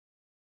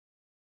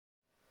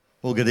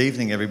Well, good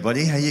evening,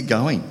 everybody. How you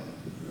going?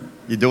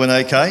 You doing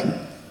okay?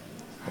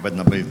 I better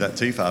not move that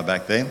too far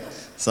back there.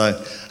 So,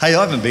 hey,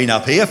 I haven't been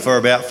up here for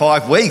about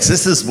 5 weeks.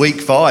 This is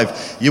week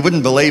 5. You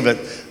wouldn't believe it.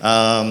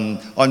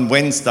 On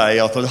Wednesday,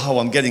 I thought,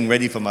 I'm getting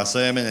ready for my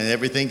sermon and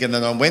everything. And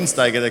then on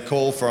Wednesday, I get a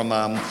call from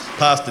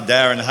Pastor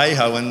Darren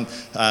Hayhoe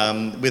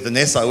and with an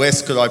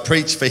SOS, could I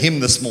preach for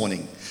him this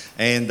morning?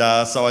 And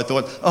so I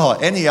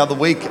thought, any other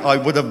week I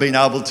would have been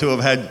able to have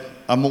had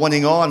a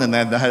morning on and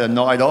then had a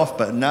night off,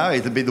 but no,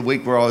 it'd be the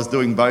week where I was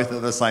doing both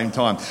at the same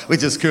time,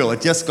 which is cool.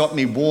 It just got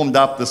me warmed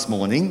up this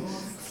morning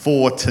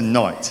for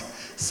tonight.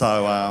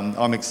 So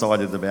I'm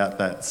excited about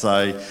that.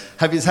 So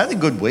have you had a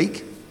good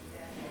week?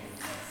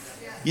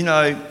 You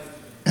know,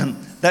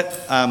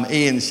 that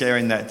Ian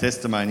sharing that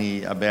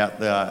testimony about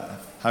the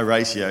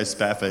Horatio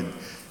Spafford,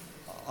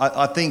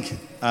 I think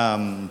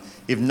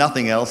if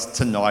nothing else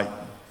tonight,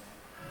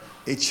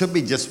 it should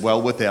be just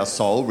well with our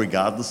soul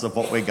regardless of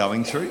what we're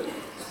going through.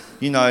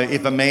 You know,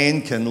 if a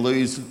man can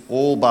lose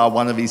all bar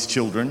one of his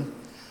children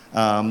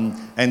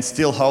and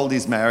still hold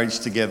his marriage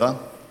together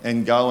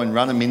and go and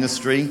run a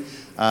ministry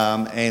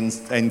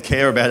and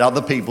care about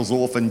other people's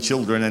orphan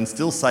children and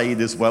still say it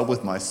is well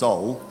with my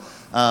soul,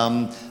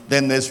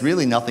 then there's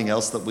really nothing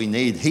else that we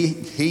need.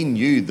 He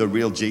knew the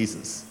real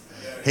Jesus.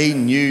 He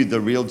knew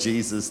the real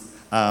Jesus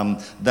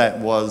that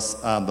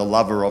was the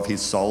lover of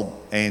his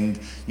soul. And,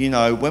 you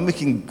know, when we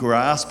can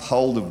grasp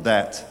hold of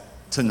that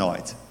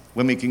tonight,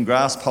 when we can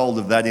grasp hold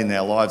of that in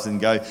our lives and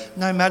go,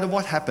 no matter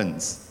what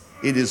happens,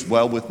 it is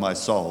well with my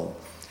soul.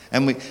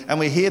 And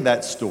we hear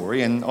that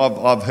story, and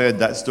I've heard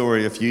that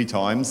story a few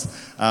times.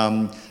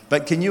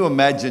 But can you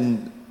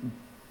imagine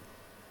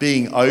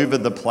being over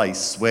the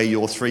place where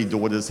your 3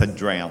 daughters had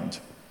drowned?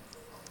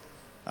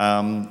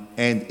 And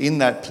in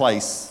that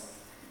place,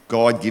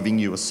 God giving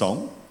you a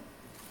song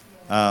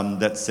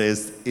that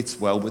says, it's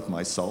well with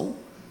my soul.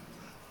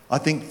 I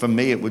think for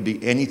me it would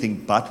be anything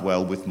but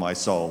well with my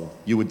soul,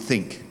 you would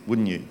think,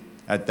 wouldn't you,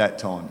 at that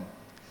time?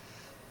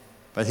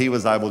 But he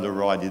was able to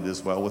write it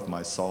as well with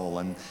my soul.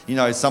 And, you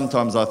know,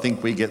 sometimes I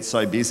think we get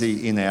so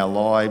busy in our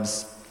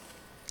lives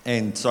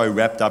and so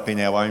wrapped up in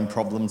our own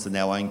problems and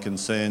our own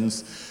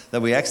concerns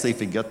that we actually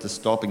forget to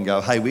stop and go,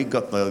 hey, we've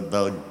got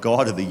the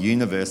God of the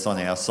universe on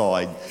our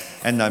side.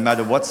 And no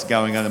matter what's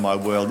going on in my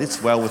world,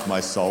 it's well with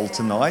my soul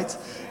tonight.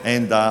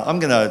 And I'm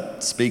going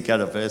to speak out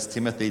of 1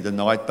 Timothy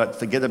tonight, but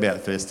forget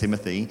about 1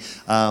 Timothy.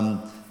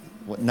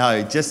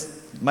 No,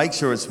 just make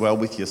sure it's well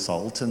with your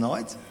soul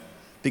tonight,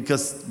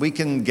 because we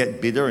can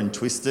get bitter and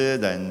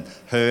twisted and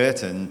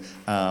hurt and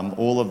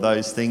all of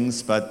those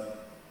things,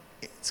 but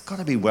it's got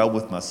to be well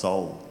with my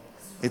soul.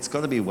 It's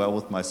got to be well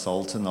with my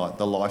soul tonight,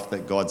 the life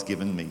that God's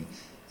given me.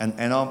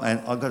 And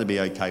I've got to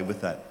be okay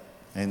with that.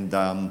 And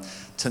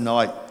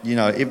tonight, you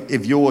know,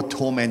 if you're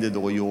tormented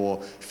or you're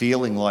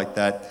feeling like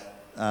that,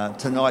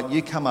 tonight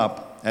you come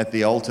up at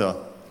the altar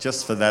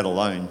just for that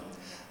alone.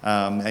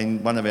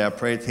 And one of our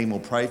prayer team will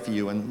pray for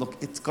you. And look,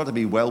 it's got to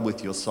be well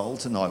with your soul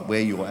tonight,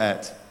 where you're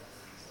at.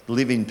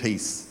 Live in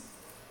peace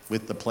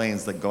with the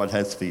plans that God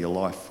has for your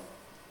life.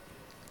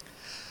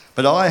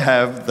 But I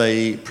have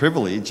the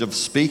privilege of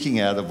speaking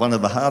out of one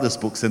of the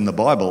hardest books in the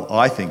Bible.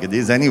 I think it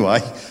is anyway.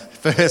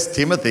 1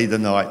 Timothy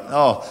tonight.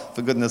 Oh,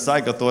 for goodness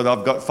sake, I thought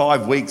I've got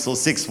 5 weeks or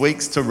 6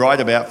 weeks to write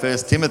about 1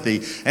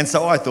 Timothy. And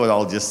so I thought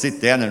I'll just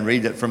sit down and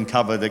read it from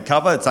cover to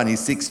cover. It's only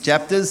 6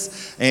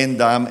 chapters and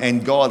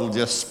God will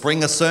just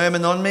spring a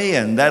sermon on me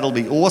and that'll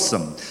be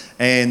awesome.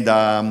 And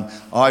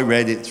I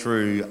read it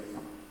through,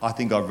 I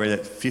think I've read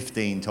it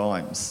 15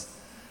 times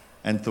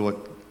and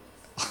thought,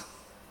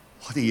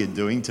 what are you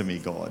doing to me,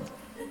 God?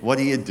 What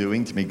are you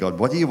doing to me, God?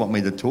 What do you want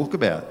me to talk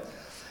about?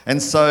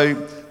 And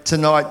so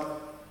tonight,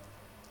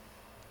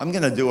 I'm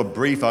going to do a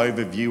brief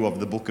overview of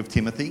the book of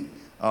Timothy.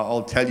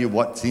 I'll tell you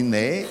what's in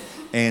there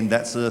and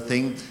that sort of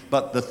thing.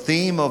 But the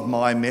theme of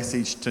my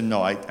message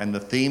tonight and the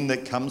theme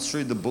that comes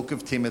through the book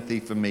of Timothy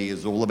for me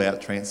is all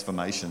about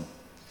transformation.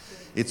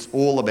 It's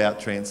all about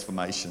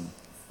transformation.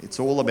 It's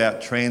all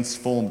about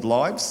transformed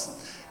lives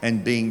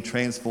and being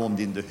transformed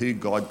into who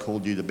God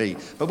called you to be.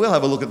 But we'll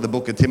have a look at the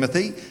book of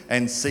Timothy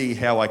and see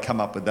how I come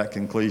up with that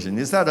conclusion.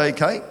 Is that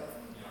okay?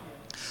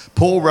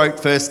 Paul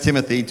wrote 1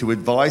 Timothy to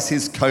advise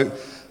his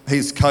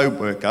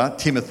co-worker,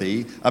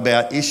 Timothy,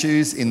 about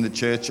issues in the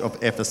church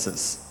of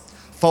Ephesus.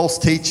 False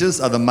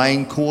teachers are the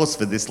main cause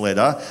for this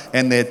letter,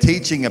 and their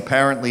teaching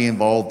apparently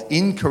involved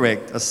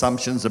incorrect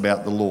assumptions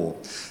about the law.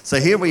 So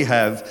here we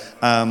have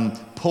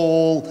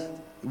Paul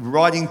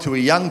writing to a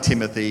young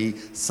Timothy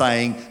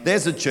saying,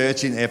 there's a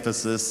church in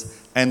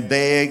Ephesus and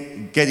they're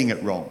getting it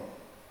wrong.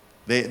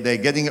 They're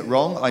getting it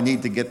wrong. I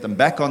need to get them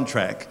back on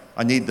track.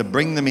 I need to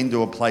bring them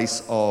into a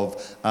place of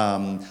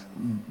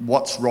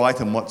what's right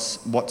and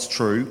what's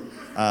true.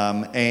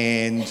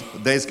 And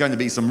there's going to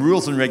be some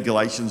rules and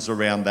regulations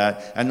around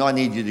that. And I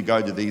need you to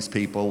go to these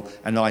people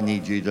and I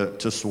need you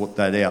to sort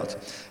that out.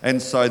 And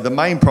so the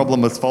main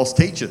problem was false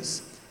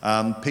teachers,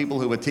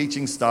 people who were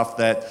teaching stuff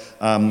that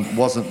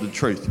wasn't the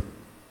truth.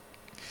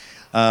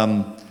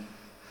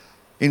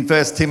 In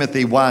 1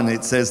 Timothy 1,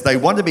 it says, they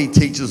want to be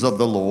teachers of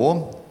the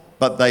law,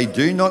 but they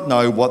do not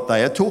know what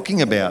they are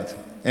talking about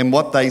and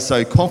what they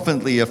so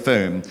confidently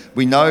affirm.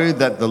 We know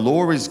that the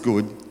law is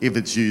good if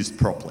it's used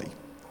properly.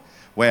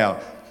 Wow.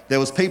 There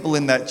was people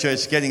in that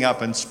church getting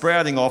up and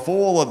sprouting off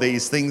all of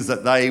these things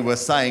that they were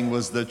saying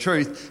was the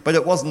truth, but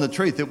it wasn't the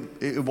truth.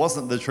 It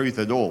wasn't the truth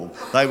at all.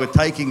 They were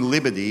taking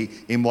liberty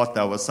in what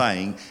they were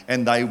saying,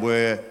 and they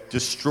were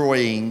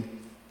destroying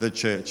the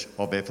church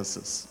of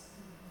Ephesus.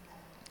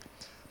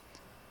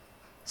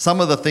 Some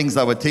of the things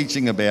they were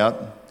teaching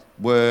about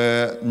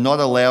were not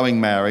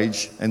allowing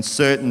marriage and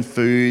certain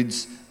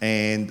foods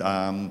and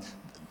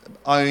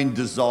own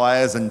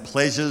desires and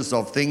pleasures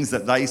of things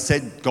that they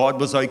said God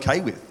was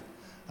okay with.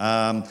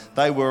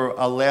 They were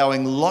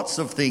allowing lots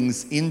of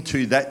things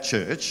into that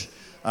church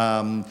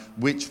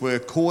which were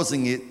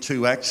causing it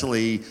to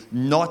actually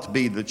not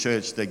be the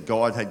church that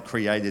God had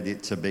created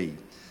it to be.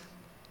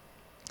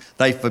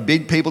 They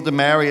forbid people to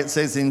marry, it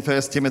says in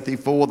 1 Timothy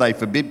 4, they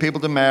forbid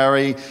people to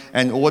marry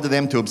and order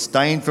them to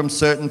abstain from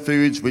certain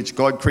foods which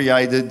God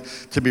created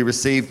to be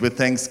received with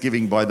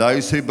thanksgiving by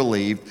those who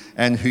believe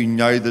and who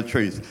know the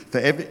truth.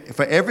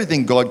 For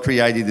everything God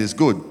created is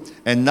good,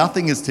 and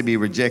nothing is to be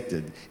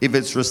rejected if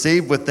it's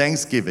received with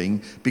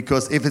thanksgiving,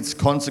 because if it's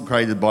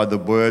consecrated by the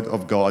word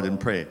of God and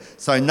prayer.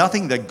 So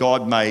nothing that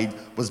God made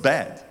was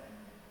bad.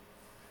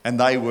 And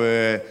they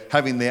were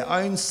having their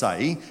own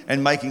say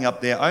and making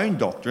up their own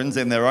doctrines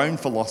and their own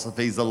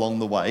philosophies along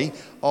the way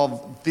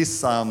of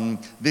this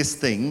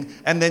thing,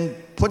 and then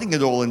putting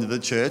it all into the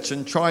church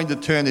and trying to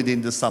turn it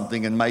into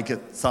something and make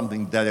it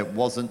something that it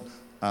wasn't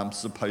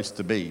supposed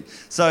to be.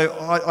 So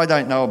I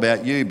don't know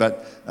about you,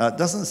 but it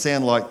doesn't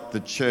sound like the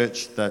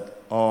church that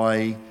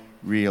I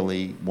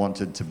really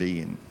wanted to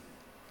be in.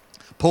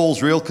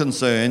 Paul's real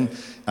concern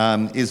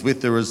is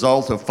with the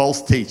result of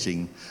false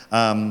teaching,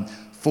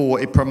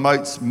 for it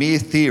promotes mere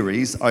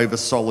theories over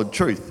solid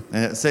truth.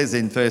 And it says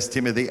in 1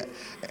 Timothy,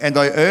 and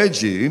I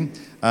urge you,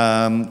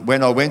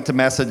 when I went to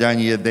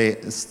Macedonia,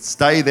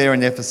 stay there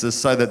in Ephesus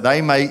so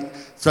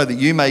that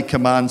you may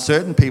command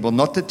certain people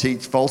not to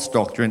teach false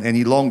doctrine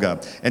any longer,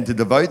 and to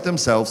devote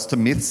themselves to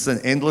myths and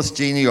endless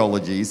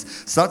genealogies.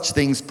 Such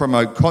things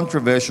promote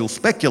controversial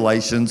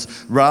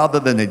speculations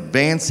rather than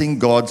advancing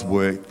God's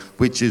work,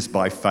 which is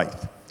by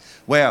faith.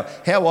 Wow,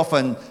 how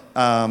often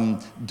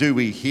do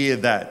we hear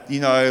that? You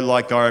know,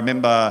 like I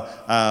remember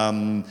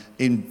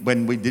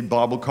when we did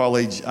Bible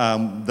college,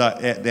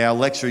 our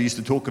lecturer used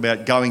to talk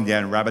about going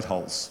down rabbit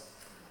holes.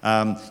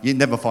 You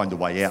never find a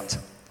way out.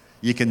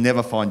 You can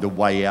never find a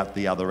way out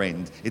the other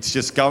end. It's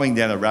just going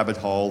down a rabbit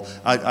hole,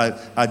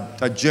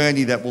 a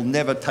journey that will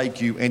never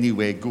take you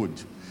anywhere good.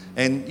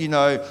 And, you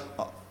know,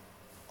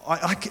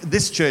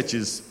 this church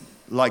is...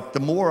 Like, the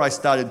more I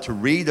started to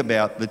read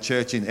about the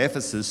church in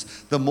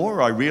Ephesus, the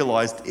more I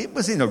realised it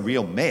was in a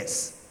real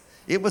mess.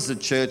 It was a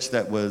church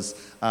that was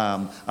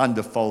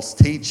under false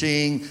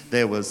teaching.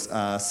 There was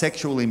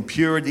sexual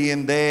impurity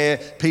in there.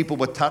 People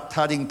were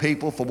tut-tutting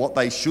people for what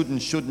they should and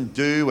shouldn't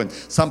do. And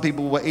some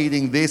people were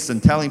eating this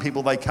and telling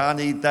people they can't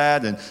eat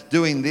that, and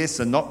doing this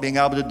and not being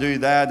able to do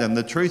that. And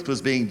the truth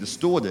was being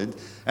distorted.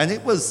 And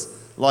it was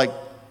like,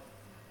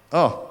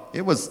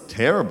 it was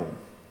terrible.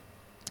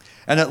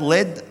 And it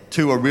led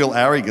to a real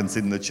arrogance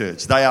in the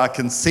church. They are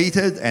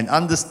conceited and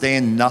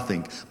understand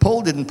nothing.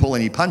 Paul didn't pull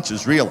any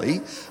punches, really,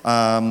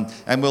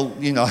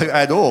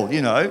 at all,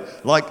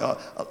 Like,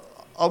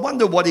 I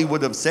wonder what he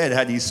would have said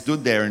had he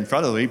stood there in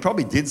front of them. He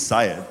probably did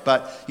say it,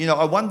 but,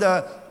 I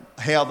wonder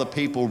how the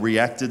people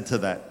reacted to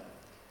that.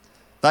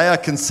 They are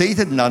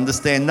conceited and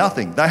understand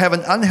nothing. They have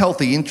an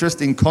unhealthy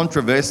interest in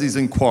controversies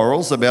and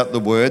quarrels about the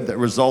word that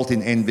result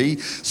in envy,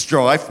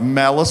 strife,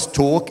 malice,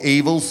 talk,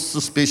 evils,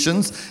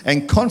 suspicions,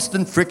 and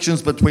constant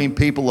frictions between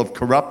people of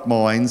corrupt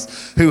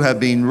minds who have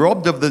been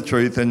robbed of the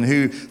truth and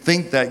who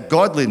think that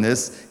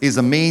godliness is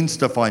a means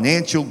to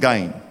financial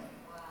gain.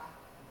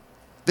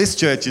 This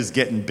church is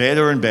getting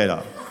better and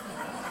better.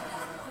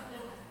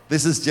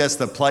 This is just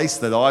the place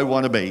that I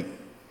want to be,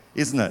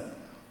 isn't it?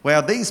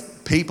 Wow, these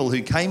people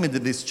who came into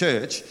this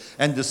church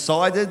and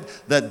decided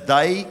that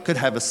they could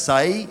have a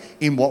say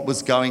in what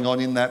was going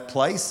on in that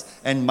place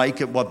and make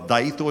it what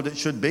they thought it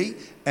should be,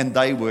 and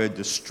they were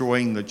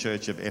destroying the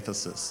church of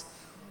Ephesus.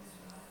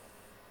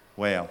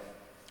 Wow.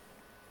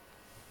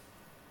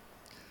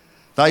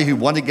 They who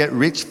want to get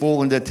rich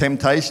fall into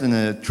temptation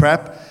and a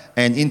trap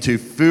and into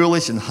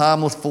foolish and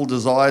harmlessful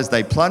desires.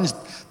 They plunge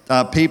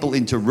people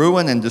into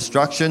ruin and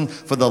destruction,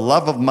 for the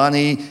love of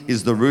money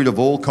is the root of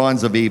all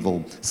kinds of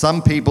evil.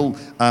 Some people,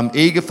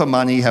 eager for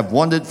money, have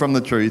wandered from the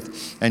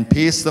truth and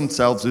pierced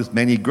themselves with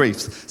many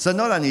griefs. So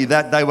not only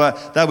that, they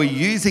were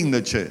using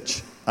the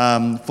church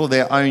for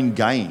their own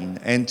gain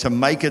and to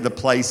make it a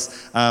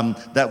place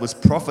that was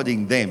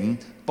profiting them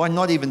by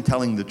not even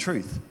telling the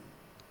truth.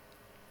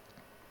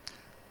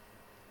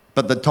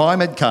 But the time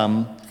had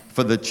come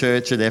for the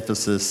church at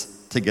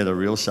Ephesus to get a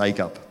real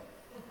shake-up.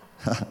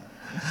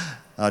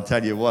 I'll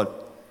tell you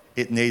what,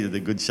 it needed a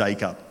good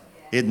shake-up.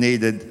 It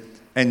needed,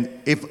 and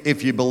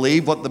if you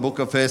believe what the book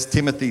of 1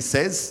 Timothy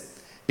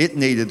says, it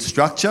needed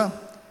structure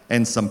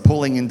and some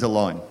pulling into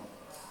line.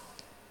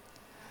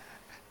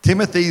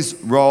 Timothy's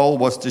role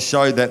was to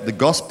show that the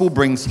gospel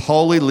brings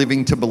holy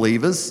living to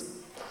believers.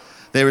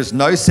 There is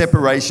no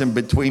separation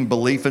between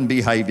belief and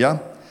behaviour,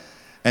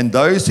 and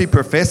those who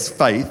profess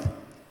faith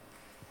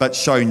but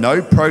show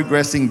no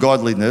progress in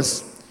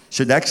godliness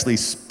should actually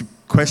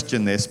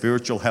question their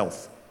spiritual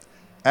health.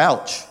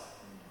 Ouch.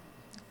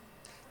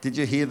 Did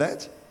you hear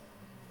that?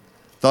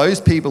 Those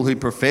people who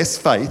profess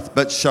faith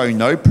but show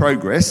no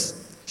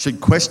progress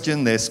should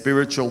question their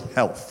spiritual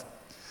health.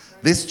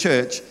 This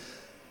church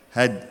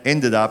had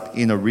ended up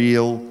in a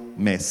real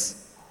mess.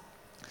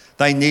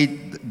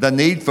 The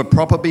need for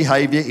proper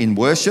behaviour in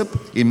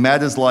worship, in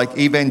matters like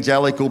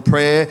evangelical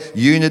prayer,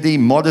 unity,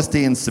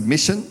 modesty and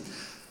submission.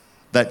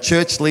 That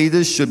church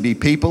leaders should be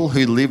people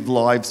who live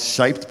lives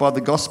shaped by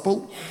the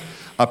gospel.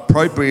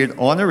 Appropriate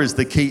honour is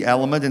the key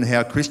element in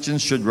how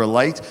Christians should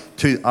relate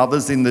to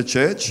others in the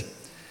church.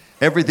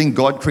 Everything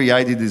God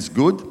created is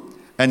good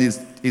and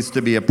is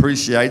to be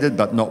appreciated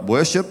but not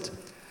worshipped.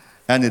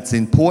 And it's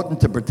important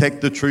to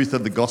protect the truth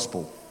of the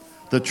gospel.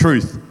 The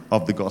truth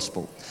of the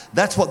gospel.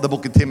 That's what the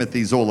book of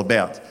Timothy is all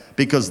about,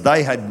 because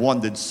they had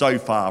wandered so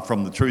far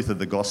from the truth of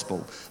the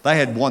gospel. They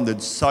had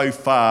wandered so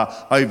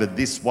far over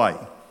this way,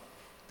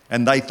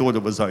 and they thought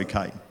it was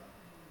okay.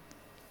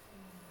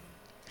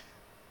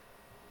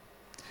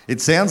 It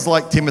sounds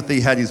like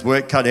Timothy had his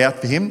work cut out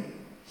for him.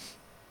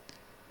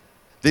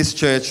 This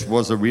church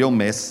was a real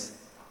mess,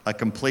 a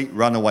complete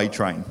runaway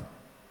train.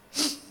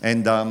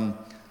 And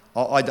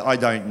I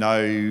don't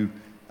know,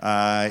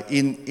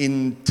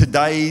 in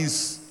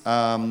today's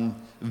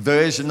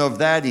version of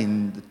that,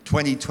 in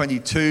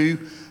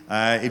 2022,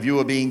 if you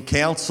were being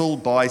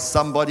counselled by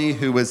somebody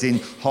who was in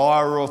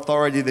higher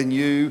authority than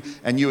you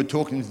and you were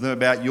talking to them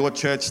about your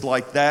church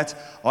like that,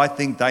 I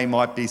think they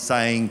might be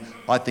saying,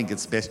 I think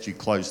it's best you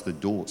close the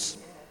doors.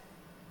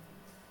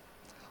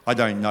 I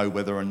don't know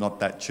whether or not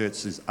that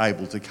church is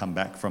able to come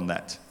back from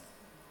that.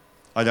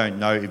 I don't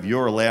know if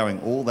you're allowing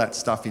all that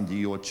stuff into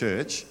your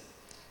church,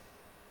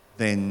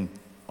 then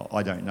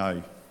I don't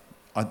know.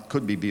 I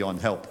could be beyond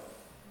help.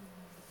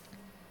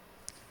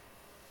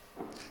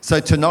 So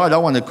tonight I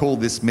want to call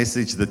this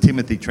message the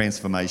Timothy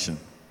transformation,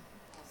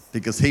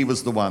 because he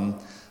was the one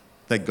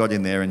that got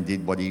in there and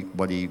did what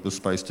he was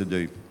supposed to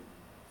do.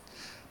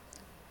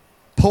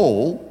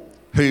 Paul,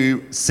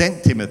 who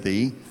sent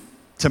Timothy,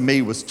 to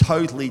me was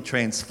totally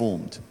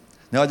transformed.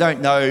 Now I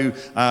don't know,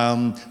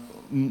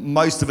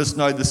 most of us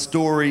know the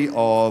story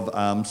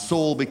of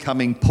Saul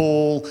becoming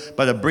Paul,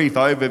 but a brief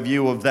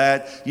overview of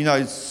that. You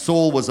know,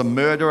 Saul was a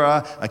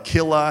murderer, a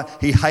killer.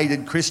 He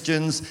hated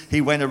Christians.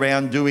 He went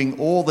around doing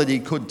all that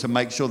he could to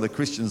make sure the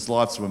Christians'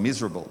 lives were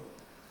miserable.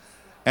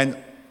 And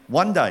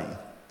one day,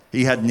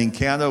 he had an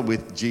encounter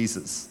with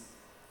Jesus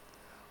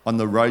on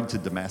the road to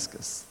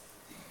Damascus.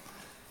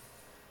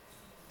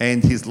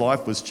 And his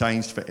life was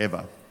changed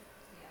forever.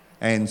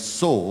 And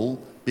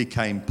Saul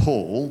became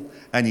Paul,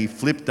 and he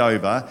flipped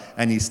over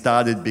and he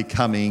started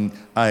becoming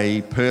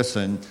a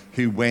person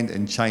who went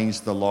and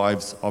changed the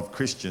lives of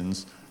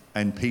Christians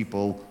and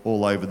people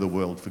all over the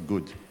world for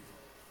good.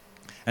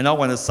 And I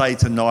want to say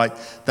tonight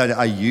that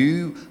are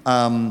you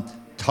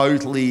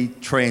totally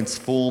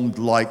transformed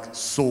like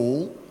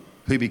Saul,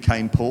 who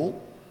became Paul?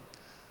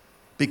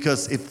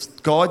 Because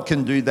if God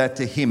can do that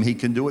to him, he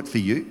can do it for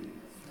you.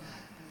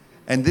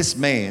 And this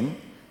man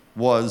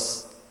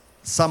was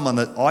someone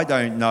that I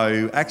don't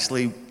know.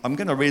 Actually, I'm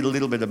going to read a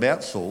little bit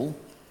about Saul,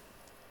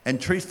 and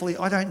truthfully,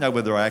 I don't know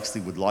whether I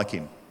actually would like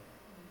him.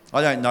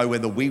 I don't know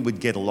whether we would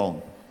get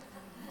along.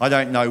 I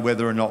don't know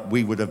whether or not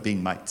we would have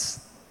been mates.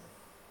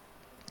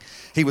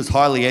 He was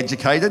highly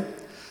educated,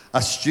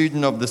 a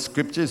student of the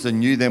scriptures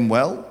and knew them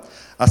well,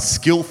 a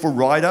skillful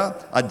writer,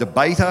 a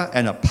debater,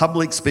 and a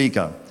public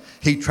speaker.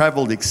 He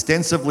travelled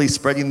extensively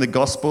spreading the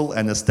gospel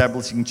and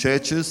establishing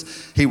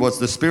churches. He was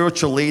the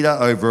spiritual leader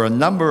over a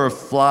number of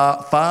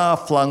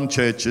far-flung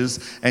churches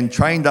and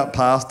trained up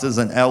pastors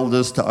and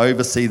elders to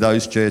oversee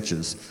those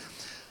churches.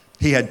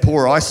 He had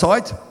poor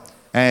eyesight,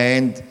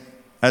 and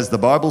as the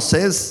Bible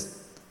says,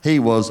 he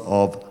was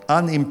of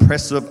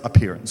unimpressive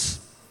appearance.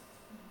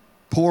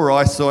 Poor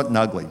eyesight and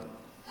ugly.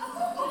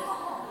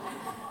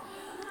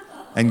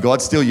 And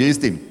God still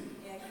used him.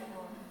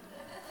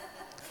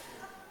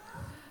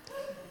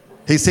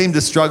 He seemed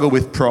to struggle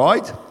with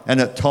pride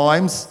and at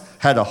times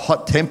had a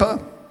hot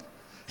temper.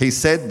 He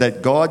said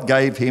that God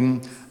gave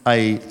him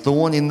a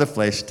thorn in the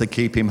flesh to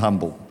keep him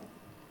humble.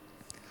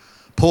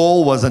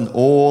 Paul was an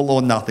all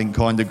or nothing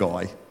kind of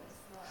guy.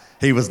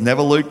 He was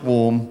never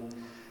lukewarm.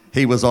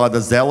 He was either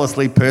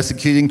zealously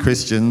persecuting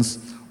Christians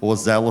or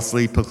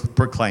zealously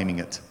proclaiming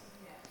it.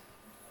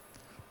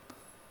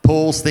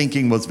 Paul's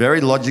thinking was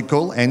very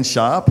logical and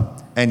sharp,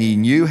 and he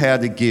knew how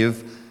to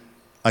give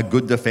a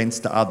good defence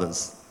to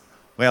others.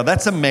 Well,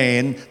 that's a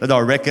man that I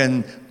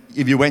reckon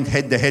if you went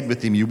head to head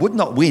with him, you would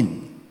not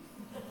win.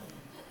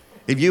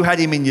 If you had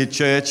him in your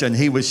church and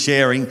he was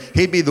sharing,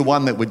 he'd be the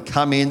one that would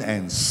come in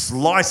and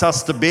slice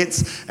us to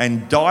bits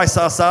and dice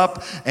us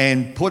up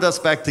and put us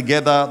back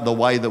together the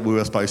way that we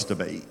were supposed to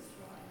be.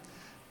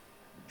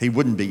 He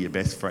wouldn't be your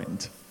best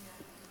friend.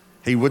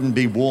 He wouldn't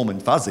be warm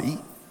and fuzzy.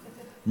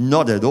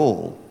 Not at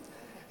all.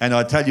 And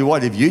I tell you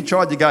what, if you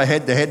tried to go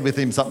head to head with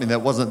him, something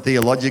that wasn't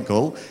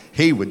theological,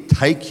 he would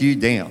take you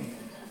down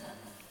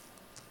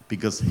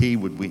because he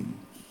would win,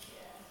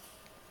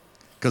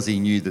 because he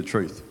knew the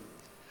truth.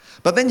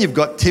 But then you've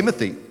got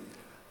Timothy,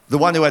 the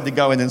one who had to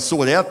go in and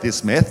sort out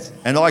this mess,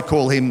 and I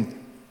call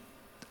him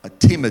a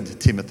timid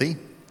Timothy,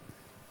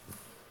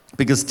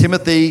 because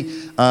Timothy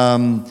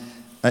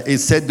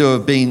is said to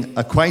have been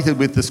acquainted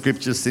with the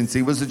scriptures since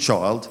he was a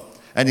child.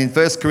 And in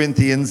 1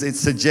 Corinthians, it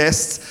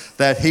suggests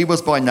that he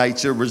was by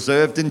nature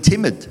reserved and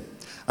timid.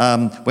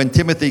 When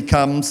Timothy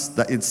comes,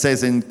 it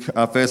says in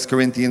 1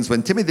 Corinthians,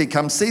 when Timothy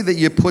comes, see that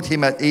you put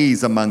him at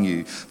ease among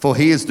you, for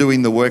he is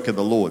doing the work of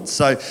the Lord.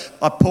 So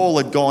Paul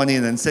had gone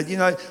in and said,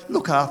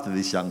 look after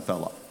this young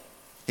fella.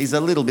 He's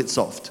a little bit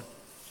soft.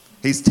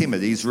 He's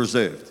timid. He's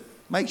reserved.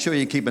 Make sure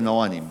you keep an eye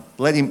on him.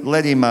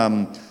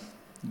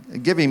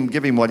 Give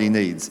him what he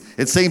needs.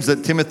 It seems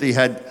that Timothy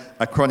had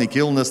a chronic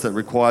illness that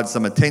required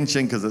some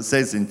attention, because it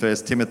says in 1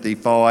 Timothy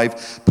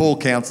 5, Paul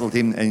counselled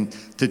him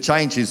to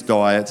change his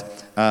diet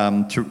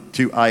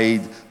to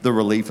aid the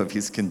relief of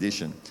his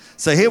condition.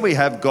 So here we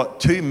have got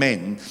two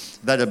men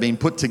that have been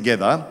put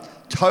together,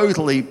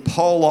 totally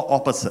polar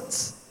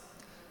opposites.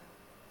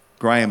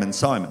 Graham and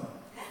Simon.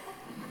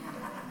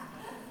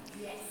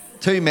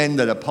 Two men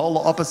that are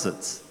polar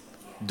opposites,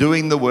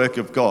 doing the work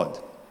of God.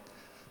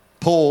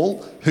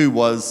 Paul, who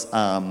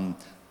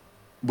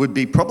would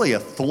be probably a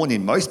thorn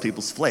in most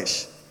people's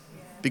flesh,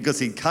 because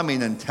he'd come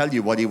in and tell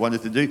you what he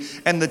wanted to do.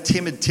 And the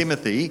timid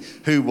Timothy,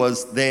 who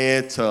was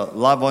there to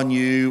love on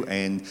you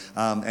and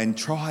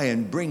try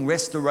and bring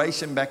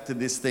restoration back to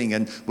this thing,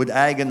 and would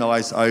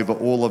agonise over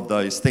all of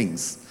those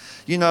things.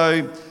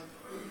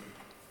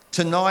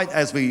 Tonight,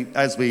 as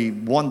we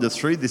wander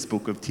through this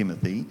book of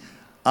Timothy,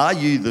 are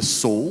you the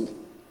Saul?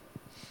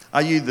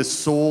 Are you the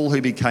Saul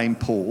who became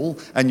Paul,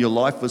 and your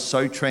life was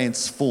so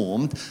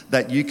transformed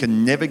that you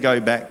can never go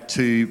back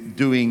to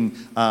doing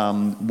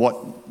what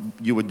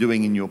you were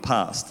doing in your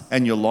past,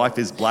 and your life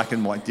is black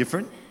and white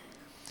different?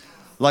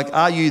 Like,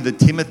 are you the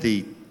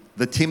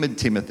timid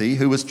Timothy,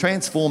 who was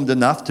transformed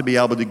enough to be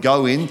able to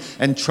go in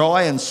and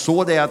try and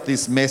sort out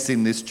this mess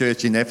in this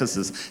church in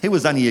Ephesus? He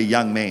was only a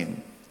young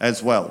man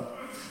as well,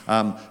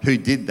 who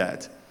did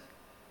that.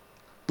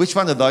 Which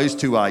one of those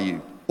two are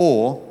you?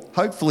 Or,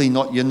 hopefully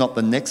not, you're not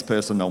the next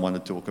person I want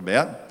to talk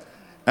about,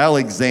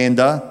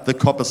 Alexander the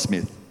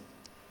coppersmith.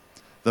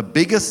 The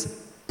biggest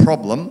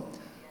problem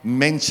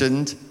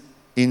mentioned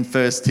in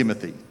 1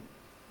 Timothy.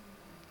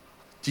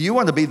 Do you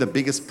want to be the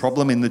biggest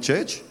problem in the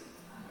church?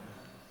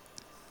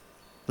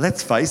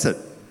 Let's face it.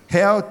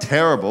 How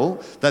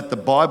terrible that the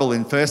Bible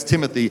in 1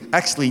 Timothy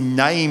actually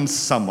names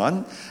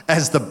someone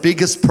as the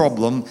biggest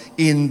problem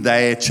in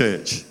their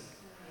church.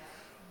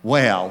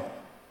 Wow.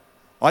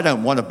 I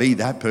don't want to be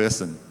that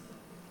person.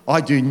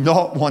 I do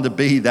not want to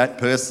be that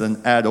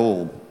person at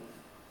all.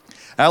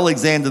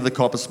 Alexander the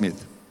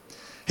coppersmith.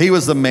 He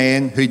was the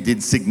man who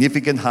did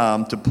significant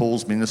harm to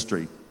Paul's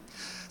ministry.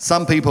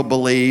 Some people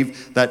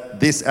believe that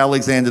this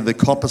Alexander the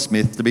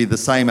coppersmith to be the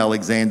same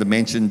Alexander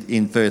mentioned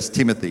in 1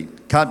 Timothy.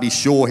 Can't be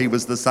sure he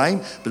was the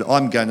same, but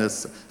I'm going to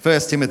 1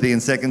 Timothy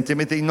and 2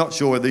 Timothy, not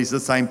sure whether he's the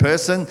same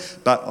person,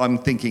 but I'm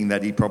thinking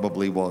that he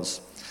probably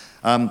was.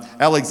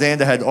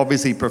 Alexander had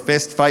obviously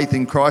professed faith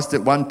in Christ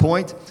at one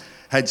point,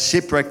 had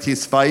shipwrecked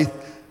his faith,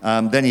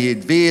 then he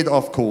had veered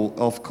off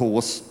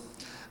course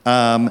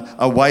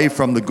away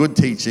from the good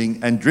teaching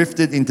and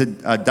drifted into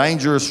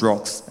dangerous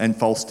rocks and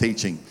false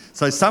teaching.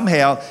 So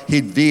somehow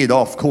he'd veered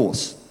off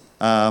course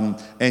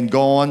and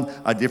gone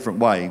a different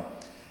way.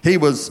 He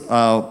was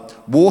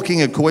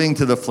walking according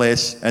to the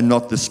flesh and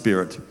not the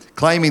spirit,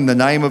 claiming the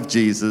name of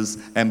Jesus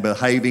and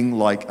behaving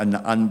like an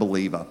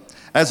unbeliever.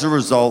 As a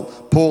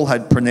result, Paul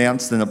had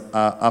pronounced an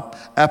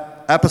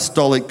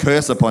apostolic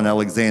curse upon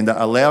Alexander,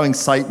 allowing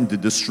Satan to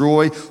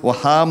destroy or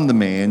harm the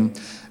man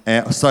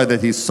so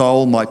that his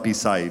soul might be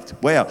saved.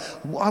 Wow.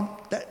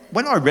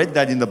 When I read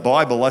that in the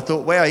Bible, I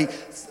thought, wow,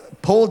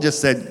 Paul just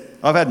said,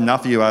 I've had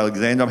enough of you,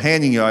 Alexander. I'm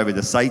handing you over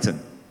to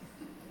Satan.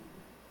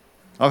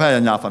 I've had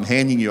enough. I'm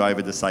handing you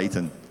over to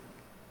Satan,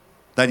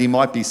 that he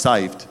might be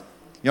saved.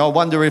 I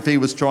wonder if he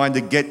was trying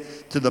to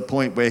get to the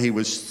point where he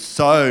was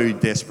so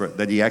desperate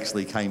that he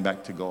actually came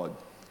back to God,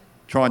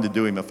 trying to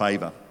do him a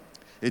favour.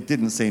 It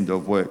didn't seem to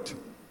have worked.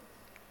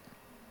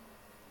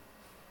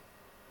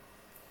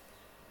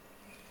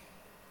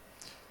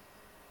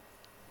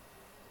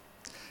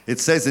 It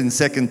says in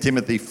 2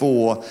 Timothy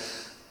 4,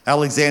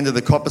 Alexander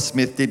the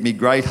coppersmith did me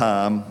great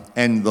harm,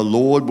 and the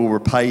Lord will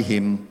repay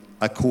him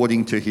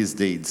according to his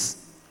deeds.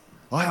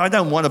 I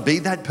don't want to be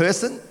that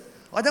person.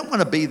 I don't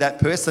want to be that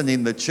person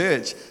in the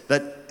church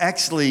that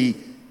actually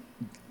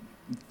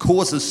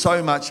causes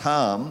so much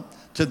harm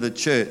to the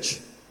church,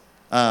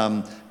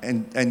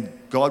 and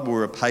God will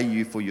repay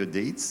you for your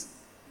deeds.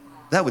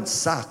 That would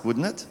suck,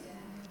 wouldn't it?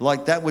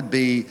 Like, that would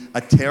be a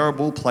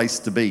terrible place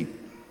to be.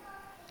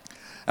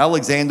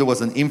 Alexander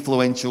was an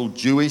influential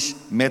Jewish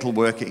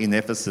metalworker in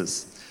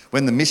Ephesus.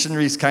 When the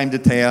missionaries came to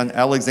town,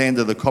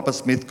 Alexander the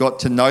coppersmith got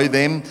to know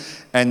them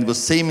and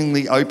was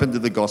seemingly open to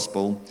the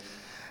gospel.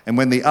 And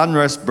when the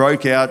unrest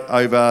broke out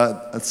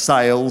over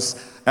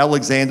sales,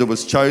 Alexander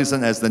was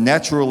chosen as the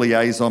natural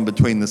liaison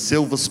between the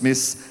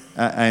silversmiths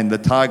and the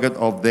target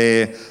of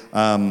their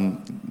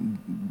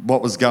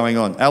what was going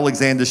on.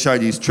 Alexander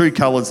showed his true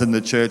colours in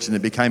the church, and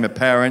it became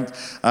apparent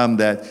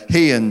that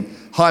he and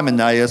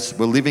Hymenaeus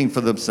were living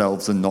for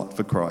themselves and not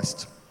for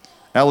Christ.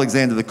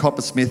 Alexander the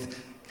coppersmith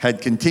had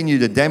continued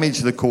to damage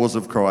the cause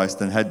of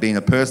Christ and had been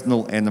a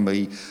personal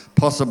enemy.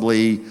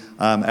 Possibly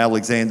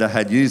Alexander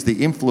had used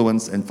the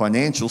influence and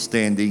financial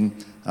standing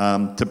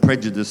to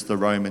prejudice the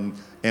Roman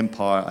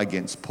Empire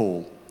against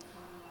Paul.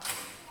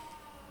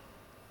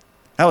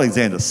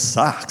 Alexander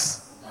sucks.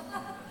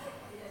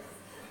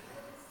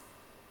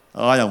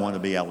 I don't want to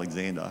be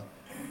Alexander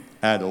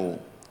at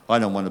all. I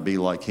don't want to be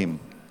like him.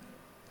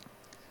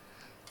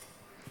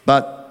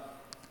 But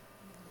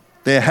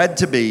there had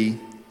to be,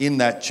 in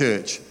that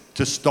church,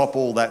 to stop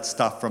all that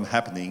stuff from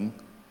happening,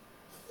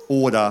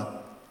 order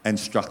and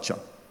structure.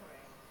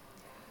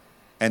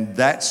 And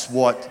that's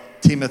what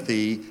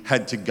Timothy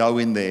had to go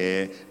in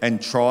there and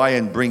try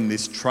and bring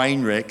this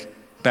train wreck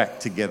back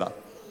together.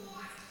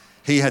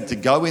 He had to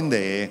go in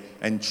there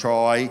and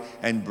try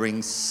and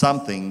bring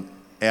something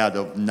out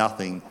of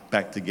nothing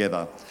back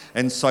together.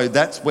 And so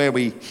that's where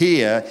we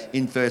hear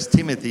in 1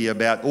 Timothy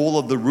about all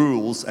of the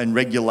rules and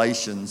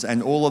regulations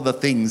and all of the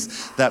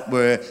things that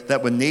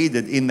were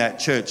needed in that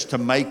church to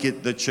make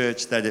it the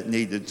church that it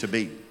needed to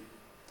be.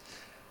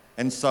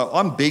 And so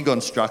I'm big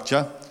on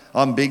structure.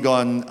 I'm big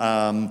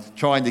on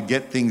trying to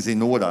get things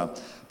in order.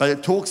 But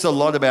it talks a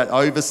lot about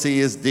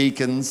overseers,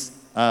 deacons.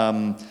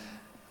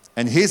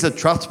 And here's a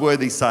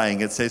trustworthy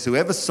saying. It says,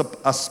 whoever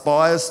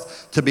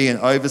aspires to be an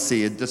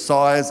overseer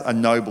desires a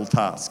noble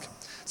task.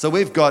 So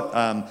we've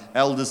got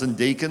elders and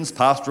deacons,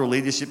 pastoral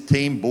leadership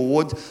team,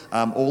 board,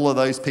 all of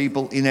those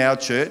people in our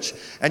church.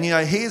 And,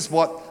 here's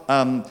what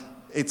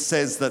it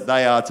says that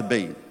they are to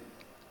be.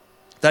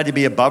 They're to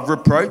be above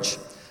reproach,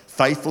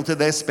 faithful to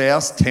their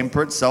spouse,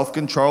 temperate,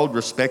 self-controlled,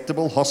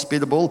 respectable,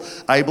 hospitable,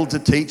 able to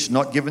teach,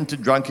 not given to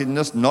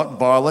drunkenness, not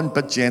violent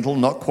but gentle,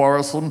 not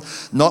quarrelsome,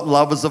 not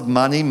lovers of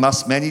money,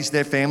 must manage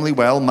their family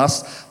well,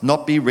 must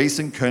not be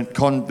recent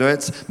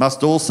converts,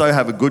 must also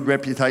have a good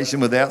reputation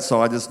with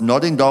outsiders,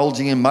 not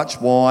indulging in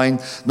much wine,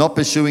 not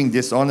pursuing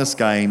dishonest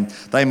gain.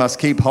 They must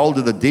keep hold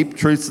of the deep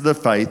truths of the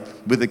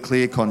faith with a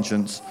clear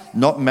conscience,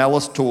 not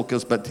malice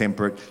talkers but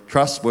temperate,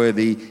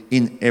 trustworthy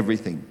in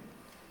everything.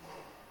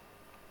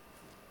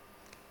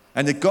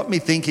 And it got me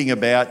thinking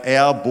about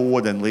our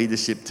board and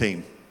leadership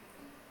team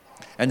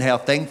and how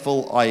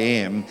thankful I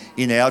am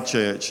in our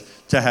church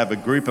to have a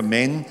group of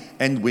men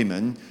and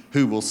women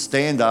who will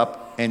stand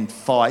up and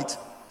fight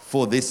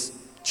for this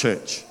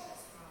church.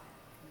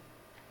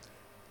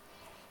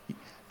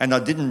 And I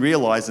didn't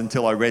realise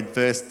until I read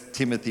 1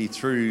 Timothy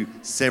through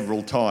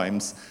several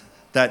times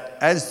that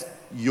as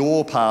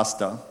your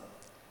pastor,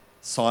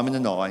 Simon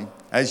and I,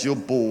 as your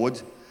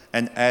board,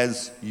 and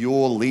as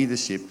your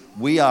leadership,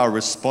 we are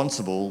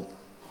responsible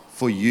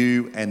for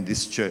you and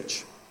this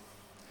church.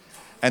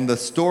 And the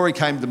story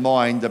came to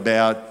mind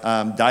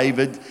about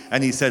David,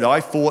 and he said, I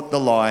fought the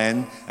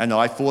lion and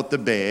I fought the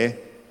bear.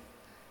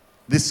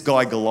 This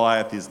guy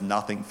Goliath is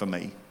nothing for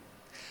me.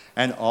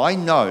 And I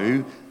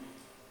know,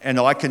 and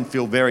I can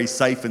feel very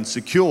safe and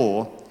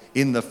secure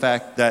in the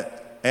fact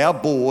that our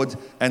board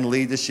and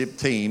leadership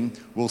team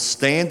will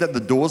stand at the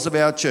doors of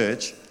our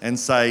church and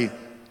say,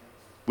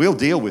 we'll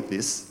deal with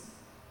this.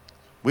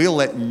 We'll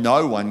let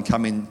no one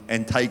come in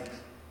and take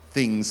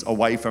things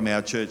away from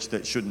our church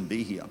that shouldn't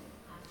be here.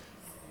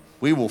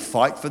 We will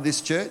fight for this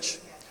church.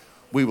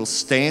 We will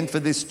stand for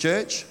this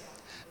church.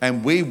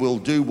 And we will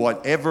do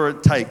whatever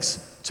it takes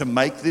to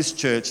make this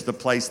church the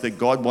place that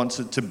God wants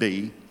it to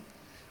be,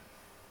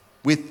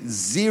 with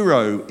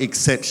zero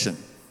exception.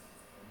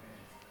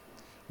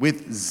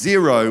 With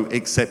zero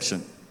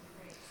exception.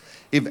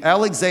 If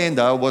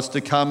Alexander was to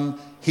come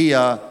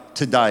here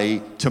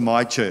today to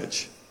my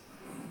church,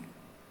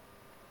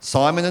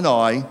 Simon and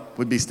I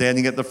would be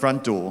standing at the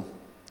front door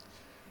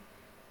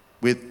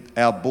with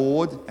our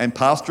board and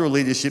pastoral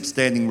leadership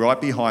standing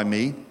right behind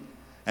me,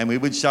 and we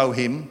would show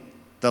him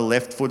the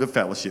left foot of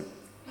fellowship.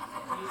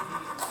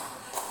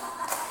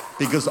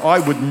 Because I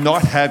would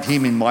not have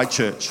him in my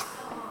church.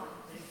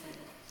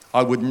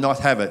 I would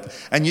not have it.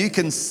 And you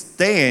can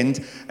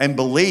stand and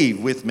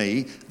believe with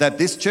me that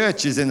this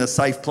church is in a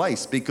safe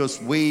place because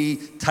we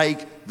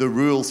take the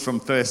rules from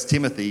 1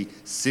 Timothy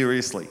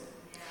seriously.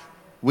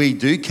 We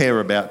do care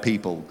about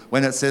people.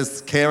 When it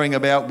says caring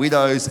about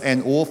widows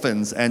and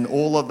orphans and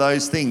all of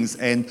those things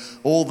and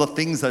all the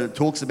things that it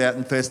talks about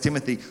in 1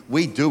 Timothy,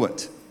 we do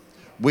it.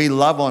 We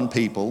love on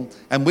people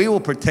and we will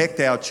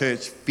protect our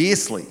church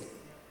fiercely.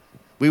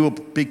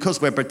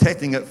 Because we're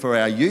protecting it for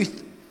our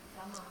youth,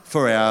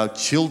 for our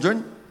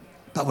children,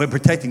 but we're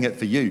protecting it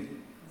for you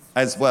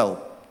as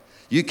well.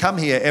 You come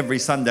here every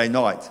Sunday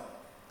night.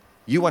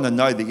 You want to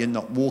know that you're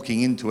not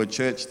walking into a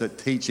church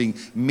that's teaching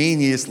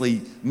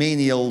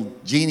menial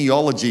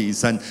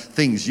genealogies and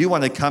things. You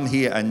want to come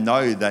here and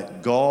know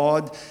that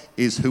God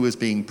is who is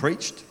being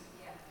preached.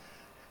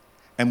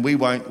 And we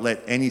won't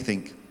let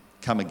anything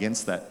come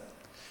against that.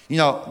 You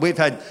know, we've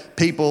had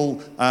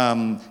people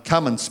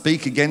come and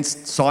speak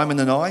against Simon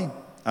and I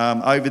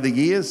over the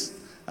years.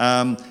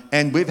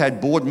 And we've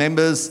had board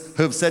members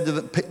who have said to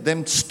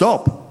them,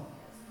 stop.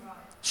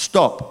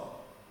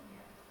 Stop.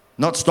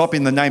 Not stop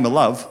in the name of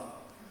love.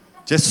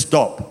 Just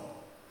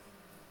stop.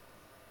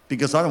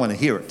 Because I don't want to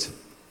hear it.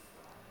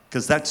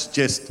 Because that's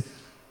just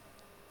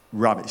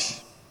rubbish.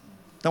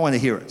 Don't want to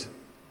hear it.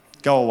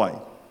 Go away.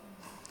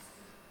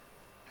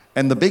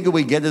 And the bigger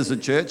we get as a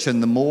church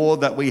and the more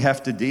that we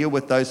have to deal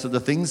with those sort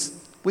of things,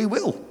 we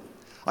will.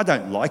 I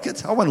don't like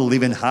it. I want to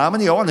live in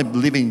harmony. I want to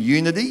live in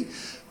unity.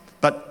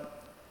 But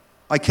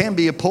I can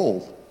be a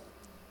Paul.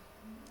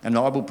 And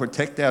I will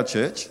protect our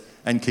church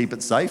and keep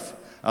it safe,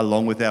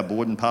 along with our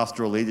board and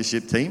pastoral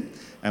leadership team,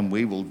 and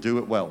we will do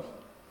it well.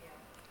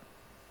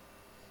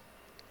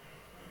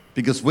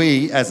 Because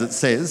we, as it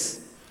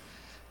says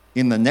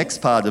in the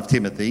next part of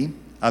Timothy,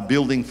 are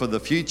building for the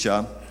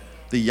future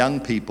the young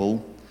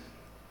people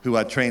who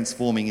are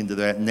transforming into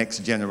that next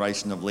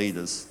generation of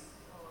leaders.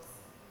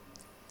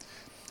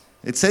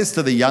 It says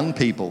to the young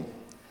people,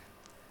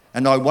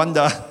 and I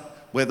wonder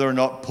whether or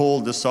not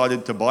Paul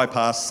decided to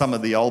bypass some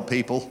of the old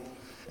people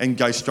and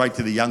go straight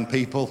to the young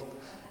people,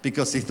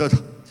 because he thought,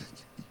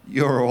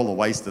 you're all a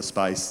waste of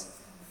space.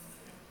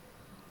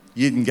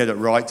 You didn't get it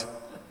right.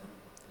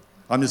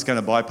 I'm just going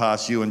to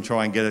bypass you and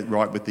try and get it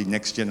right with the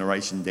next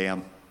generation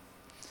down.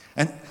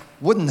 And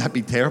wouldn't that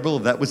be terrible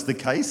if that was the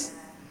case?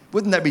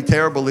 Wouldn't that be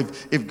terrible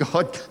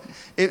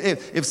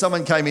if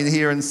someone came in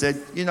here and said,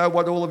 you know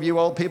what, all of you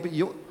old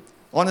people,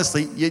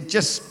 honestly,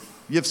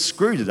 you've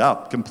screwed it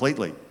up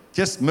completely.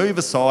 Just move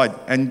aside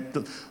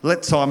and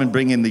let Simon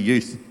bring in the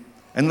youth,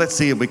 and let's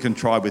see if we can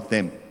try with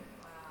them.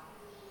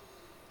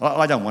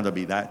 I don't want to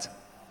be that.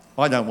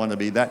 I don't want to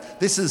be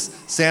that. This is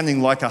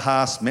sounding like a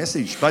harsh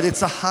message, but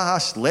it's a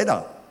harsh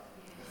letter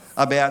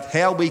about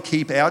how we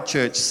keep our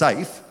church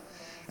safe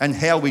and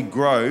how we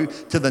grow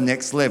to the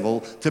next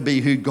level to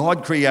be who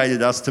God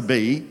created us to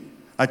be,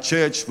 a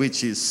church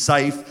which is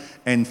safe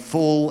and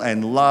full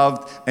and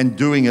loved and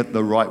doing it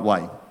the right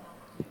way.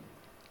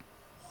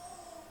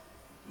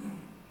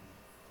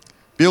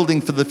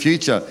 Building for the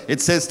future. It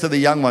says to the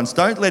young ones,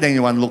 don't let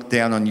anyone look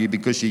down on you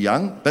because you're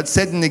young, but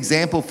set an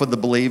example for the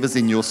believers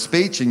in your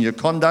speech, in your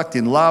conduct,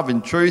 in love,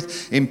 in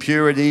truth, in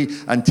purity,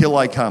 until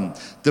I come.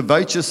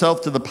 Devote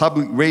yourself to the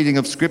public reading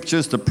of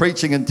scriptures, to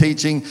preaching and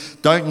teaching.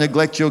 Don't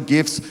neglect your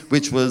gifts,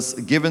 which was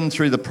given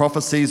through the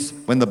prophecies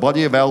when the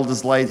body of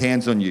elders laid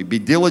hands on you. Be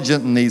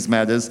diligent in these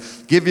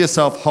matters. Give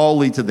yourself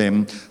wholly to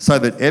them, so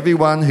that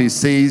everyone who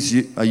sees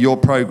your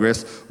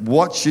progress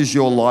watches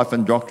your life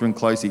and doctrine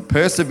closely.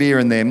 Persevere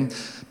in them,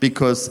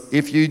 because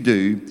if you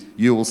do,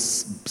 you will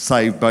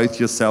save both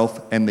yourself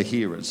and the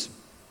hearers.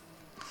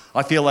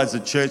 I feel as a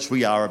church,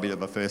 we are a bit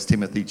of a 1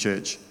 Timothy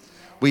church.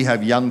 We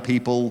have young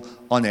people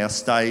on our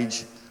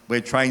stage. We're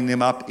training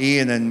them up.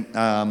 Ian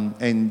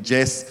and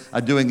Jess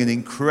are doing an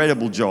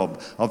incredible job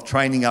of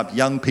training up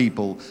young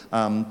people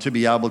to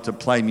be able to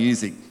play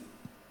music.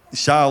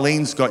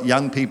 Charlene's got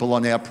young people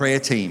on our prayer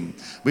team.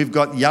 We've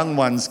got young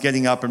ones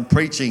getting up and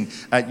preaching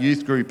at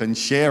youth group and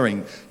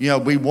sharing. You know,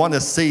 we want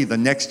to see the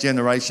next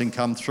generation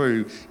come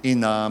through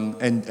in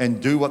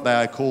and do what they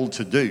are called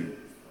to do.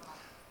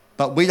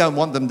 But we don't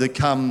want them to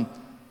come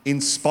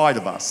in spite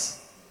of us.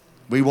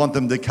 We want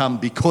them to come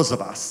because of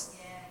us.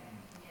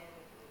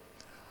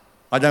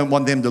 I don't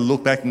want them to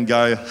look back and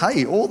go,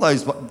 hey, all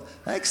those...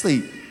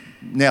 Actually,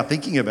 now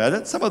thinking about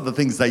it, some of the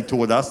things they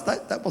taught us,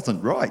 that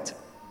wasn't right.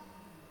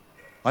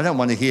 I don't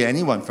want to hear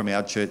anyone from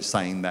our church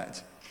saying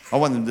that. I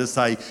want them to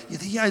say,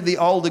 you know, the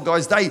older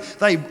guys,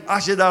 they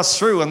ushered us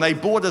through and they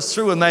brought us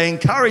through and they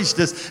encouraged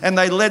us and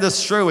they led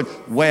us through. And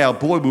wow,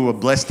 boy, we were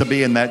blessed to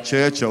be in that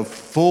church of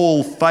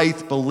full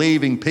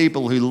faith-believing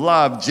people who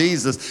loved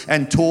Jesus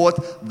and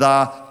taught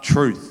the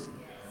truth.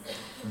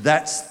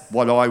 That's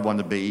what I want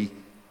to be.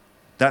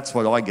 That's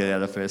what I get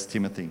out of 1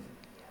 Timothy.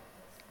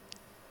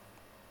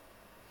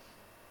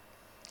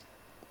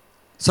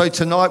 So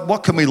tonight,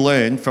 what can we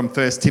learn from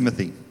 1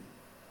 Timothy?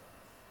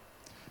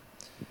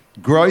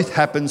 Growth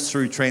happens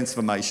through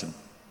transformation.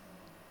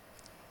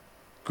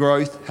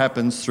 Growth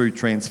happens through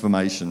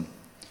transformation.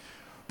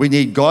 We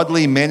need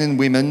godly men and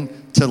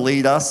women to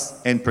lead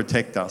us and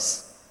protect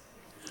us.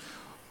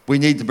 We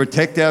need to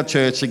protect our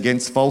church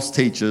against false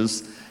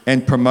teachers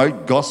and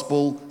promote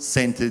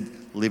gospel-centered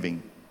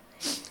living.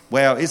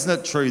 Wow, isn't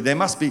it true? There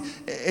must be,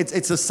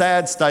 it's a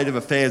sad state of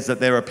affairs that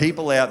there are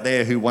people out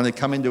there who want to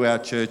come into our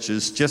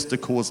churches just to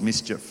cause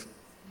mischief.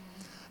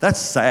 That's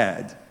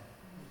sad.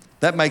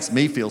 That makes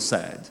me feel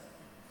sad,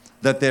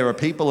 that there are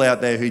people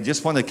out there who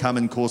just want to come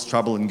and cause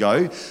trouble and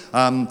go.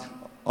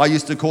 I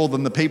used to call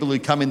them the people who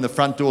come in the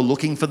front door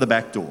looking for the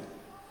back door,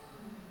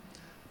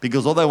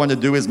 because all they want to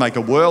do is make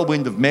a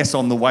whirlwind of mess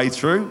on the way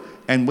through,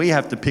 and we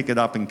have to pick it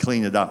up and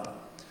clean it up.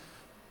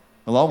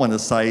 Well, I want to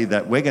say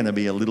that we're going to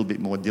be a little bit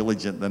more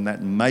diligent than that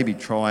and maybe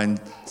try and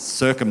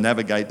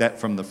circumnavigate that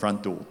from the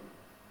front door.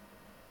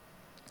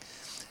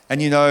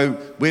 And you know,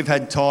 we've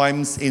had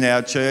times in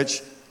our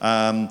church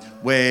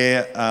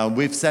where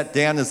we've sat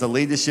down as a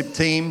leadership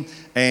team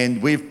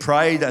and we've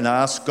prayed and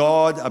asked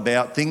God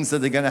about things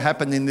that are going to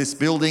happen in this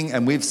building,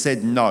 and we've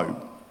said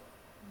no,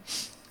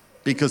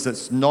 because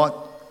it's not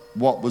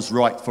what was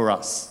right for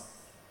us,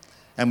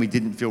 and we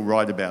didn't feel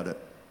right about it.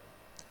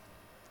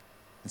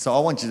 And so I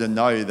want you to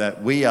know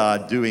that we are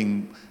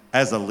doing,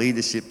 as a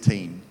leadership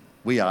team,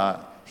 we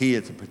are here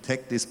to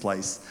protect this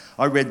place.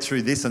 I read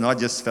through this and I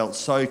just felt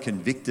so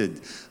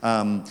convicted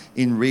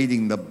in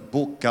reading the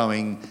book,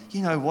 going,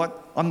 you know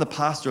what? I'm the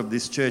pastor of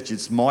this church.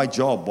 It's my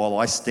job while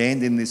I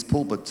stand in this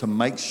pulpit to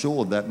make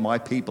sure that my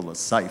people are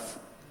safe.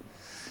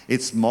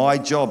 It's my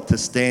job to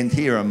stand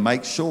here and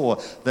make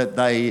sure that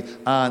they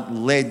aren't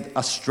led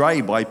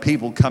astray by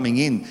people coming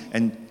in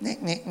and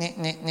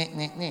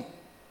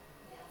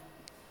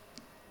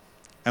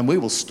and we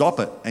will stop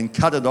it and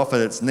cut it off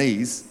at its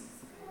knees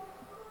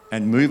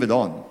and move it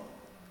on,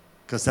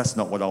 because that's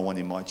not what I want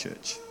in my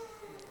church.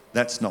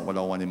 That's not what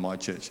I want in my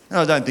church. And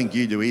I don't think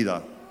you do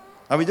either.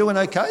 Are we doing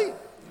okay?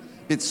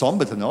 Bit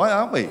somber tonight,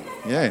 aren't we?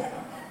 Yeah.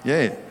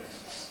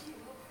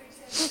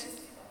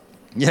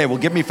 Yeah, well,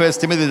 give me 1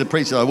 Timothy to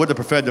preach. I would have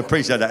preferred to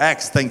preach out of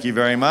Acts. Thank you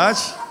very much.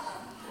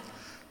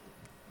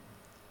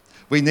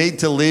 We need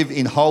to live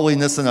in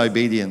holiness and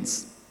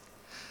obedience.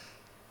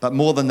 But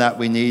more than that,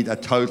 we need a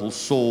total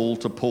Saul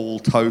to Paul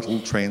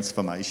total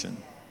transformation.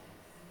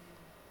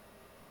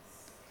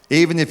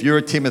 Even if you're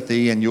a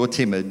Timothy and you're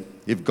timid,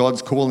 if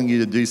God's calling you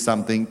to do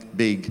something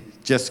big,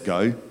 just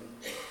go.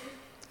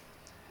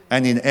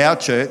 And in our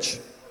church,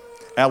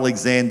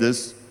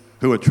 Alexanders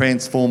who are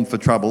transformed for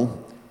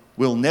trouble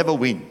will never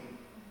win.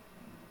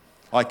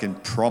 I can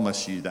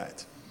promise you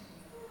that.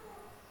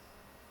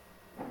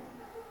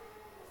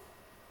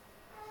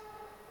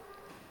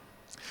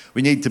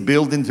 We need to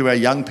build into our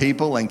young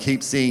people and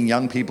keep seeing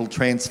young people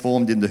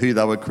transformed into who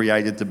they were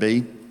created to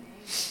be.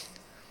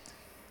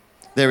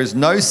 There is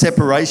no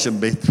separation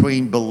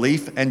between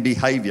belief and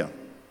behaviour.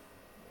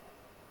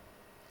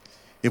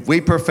 If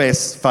we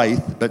profess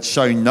faith but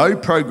show no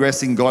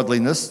progress in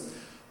godliness,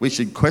 we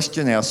should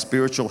question our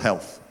spiritual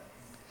health.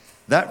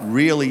 That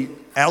really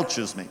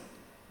ouches me,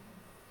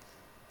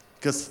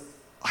 because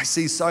I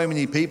see so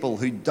many people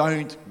who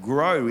don't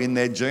grow in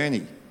their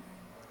journey,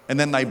 and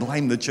then they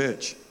blame the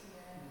church.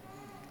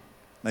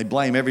 They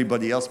blame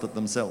everybody else but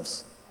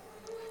themselves.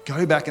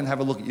 Go back and have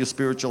a look at your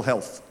spiritual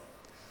health.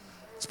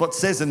 It's what it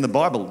says in the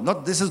Bible.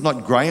 This is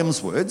not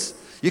Graham's words.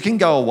 You can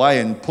go away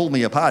and pull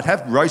me apart.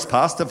 Have roast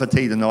pasta for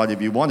tea tonight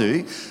if you want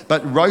to,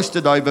 but roast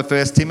it over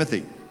 1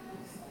 Timothy.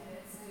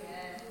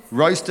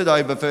 Roast it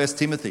over 1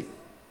 Timothy.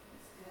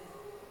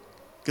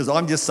 Because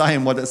I'm just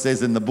saying what it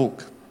says in the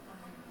book.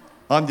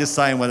 I'm just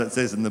saying what it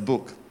says in the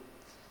book.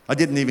 I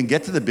didn't even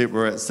get to the bit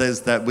where it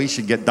says that we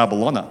should get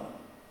double honour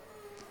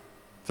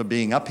for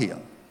being up here.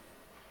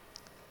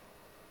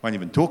 Won't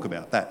even talk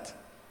about that.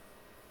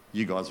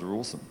 You guys are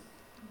awesome.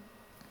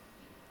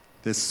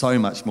 There's so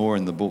much more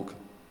in the book.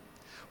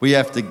 We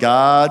have to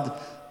guard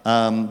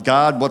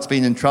what's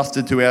been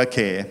entrusted to our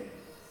care.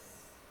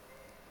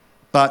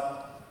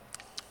 But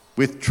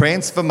with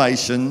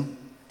transformation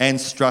and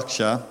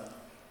structure,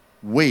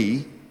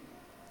 we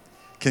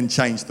can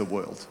change the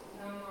world.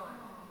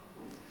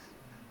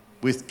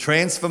 With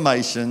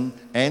transformation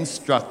and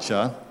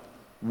structure,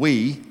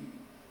 we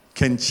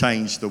can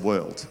change the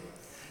world.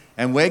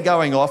 And we're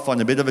going off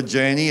on a bit of a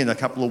journey in a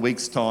couple of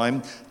weeks'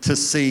 time to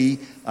see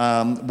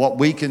what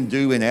we can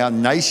do in our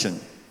nation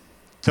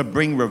to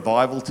bring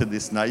revival to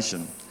this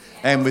nation.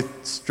 And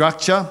with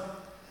structure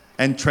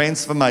and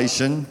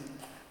transformation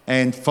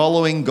and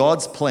following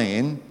God's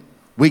plan,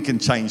 we can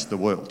change the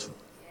world.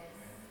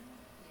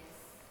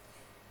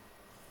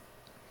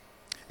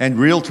 And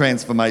real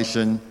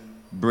transformation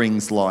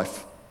brings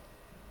life.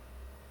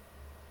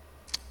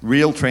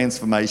 Real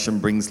transformation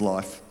brings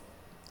life.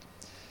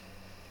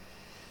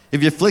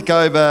 If you flick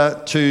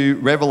over to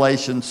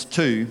Revelations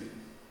 2,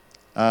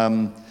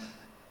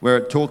 where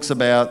it talks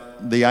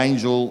about the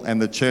angel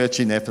and the church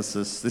in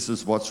Ephesus, this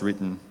is what's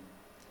written.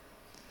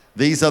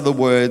 These are the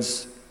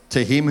words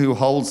to him who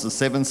holds the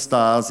 7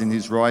 stars in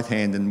his right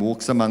hand and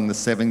walks among the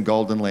 7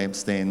 golden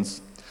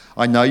lampstands.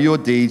 I know your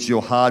deeds,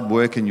 your hard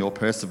work and your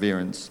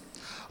perseverance.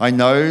 I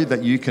know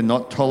that you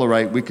cannot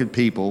tolerate wicked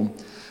people,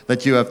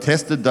 that you have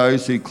tested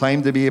those who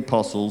claim to be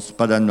apostles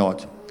but are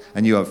not,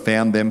 and you have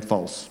found them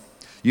false.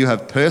 You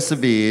have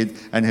persevered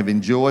and have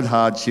endured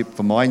hardship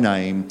for my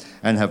name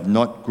and have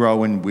not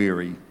grown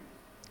weary.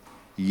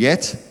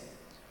 Yet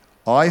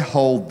I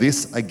hold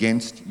this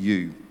against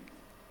you.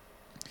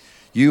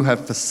 You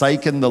have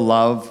forsaken the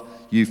love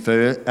you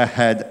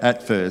had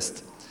at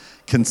first.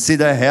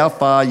 Consider how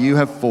far you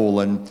have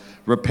fallen.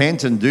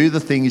 Repent and do the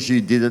things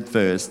you did at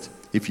first.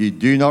 If you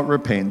do not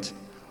repent,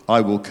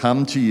 I will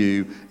come to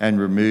you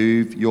and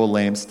remove your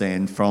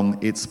lampstand from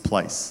its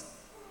place.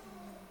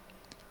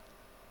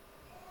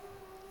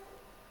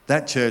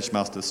 That church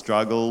must have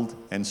struggled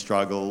and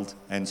struggled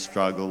and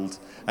struggled.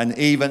 And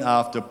even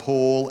after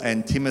Paul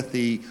and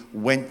Timothy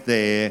went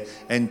there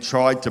and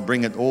tried to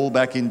bring it all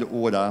back into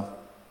order,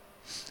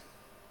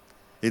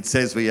 it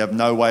says we have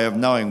no way of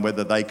knowing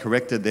whether they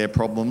corrected their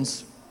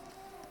problems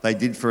they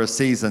did for a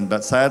season,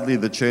 but sadly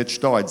the church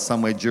died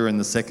somewhere during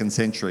the 2nd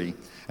century.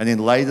 And in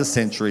later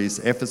centuries,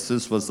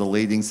 Ephesus was the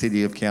leading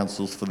city of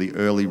councils for the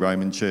early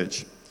Roman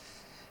church.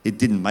 It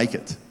didn't make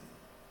it.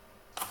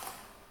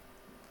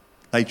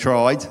 They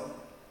tried,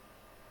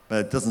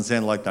 but it doesn't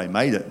sound like they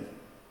made it,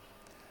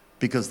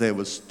 because there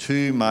was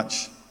too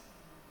much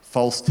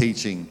false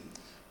teaching.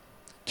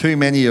 Too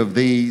many of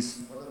these,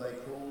 what are they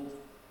called?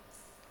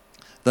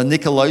 The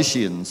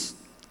Nicolaitans.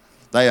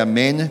 They are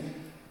men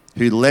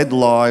who led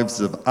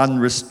lives of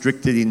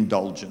unrestricted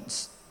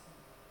indulgence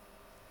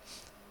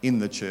in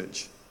the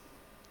church.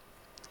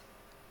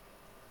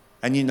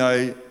 And you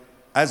know,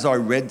 as I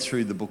read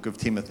through the book of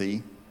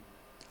Timothy,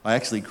 I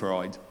actually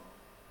cried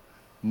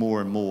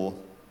more and more,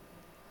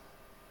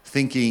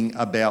 thinking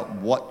about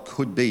what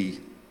could be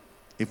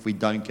if we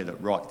don't get it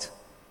right.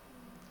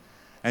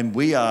 And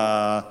we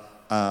are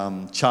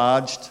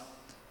charged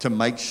to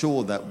make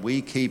sure that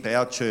we keep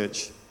our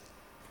church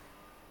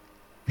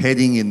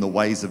heading in the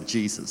ways of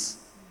Jesus,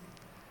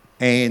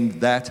 and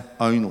that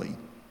only.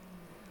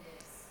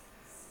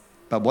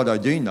 But what I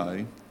do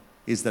know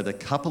is that a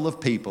couple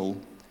of people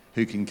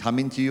who can come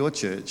into your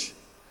church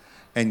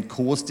and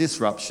cause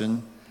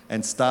disruption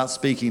and start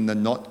speaking the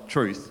not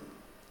truth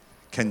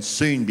can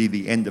soon be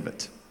the end of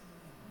it,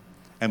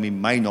 and we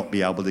may not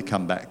be able to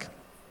come back.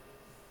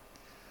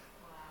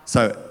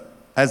 So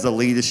as a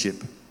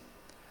leadership,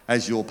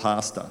 as your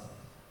pastor,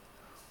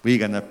 we're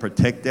going to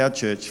protect our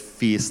church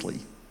fiercely.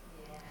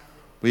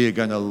 We are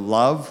going to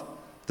love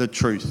the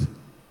truth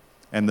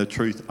and the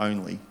truth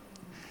only.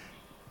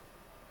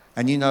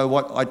 And you know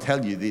what? I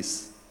tell you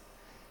this.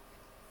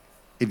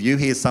 If you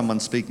hear someone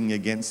speaking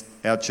against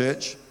our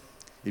church,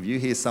 if you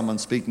hear someone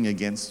speaking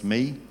against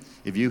me,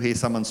 if you hear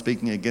someone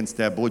speaking against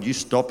our board, you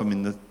stop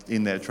them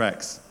in their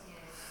tracks.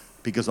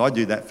 Because I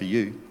do that for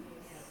you.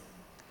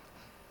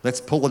 Let's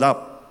pull it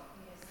up.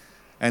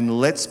 And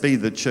let's be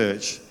the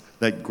church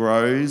that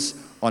grows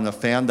on a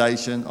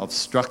foundation of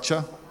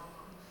structure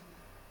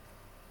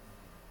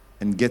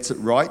and gets it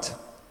right.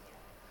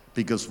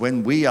 Because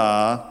when we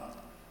are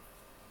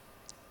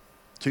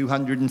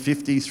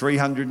 250,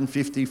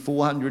 350,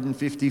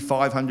 450,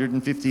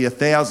 550,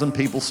 1,000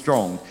 people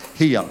strong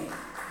here,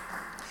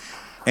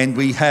 and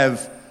we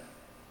have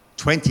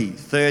 20,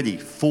 30,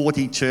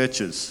 40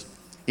 churches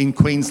in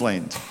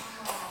Queensland,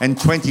 and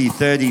 20,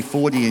 30,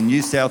 40 in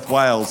New South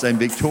Wales and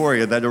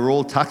Victoria that are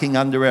all tucking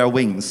under our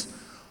wings,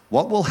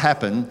 what will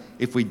happen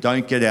if we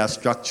don't get our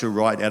structure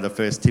right out of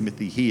 1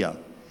 Timothy here?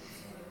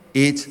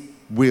 It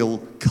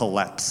will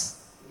collapse.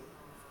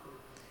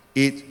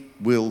 It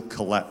will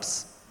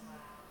collapse.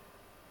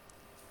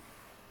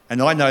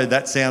 And I know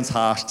that sounds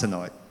harsh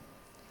tonight.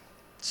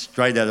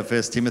 Straight out of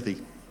 1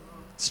 Timothy.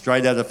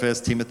 Straight out of 1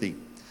 Timothy.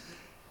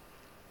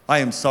 I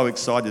am so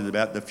excited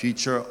about the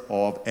future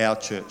of our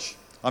church.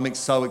 I'm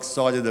so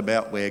excited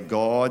about where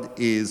God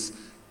is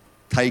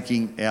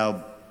taking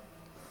our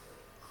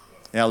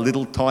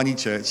little tiny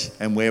church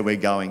and where we're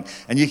going.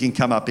 And you can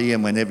come up here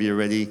and whenever you're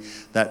ready,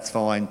 that's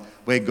fine,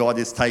 where God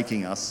is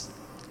taking us.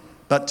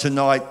 But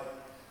tonight,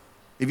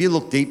 if you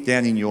look deep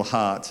down in your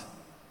heart,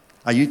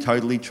 are you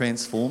totally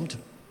transformed?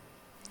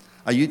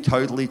 Are you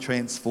totally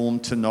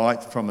transformed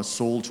tonight from a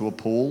Saul to a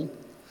Paul?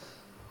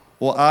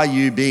 Or are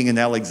you being an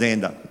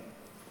Alexander?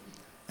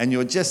 And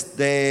you're just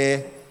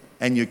there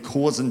and you're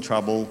causing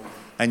trouble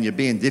and you're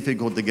being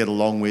difficult to get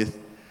along with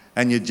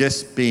and you're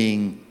just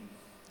being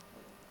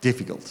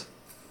difficult.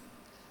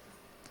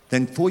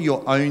 Then for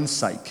your own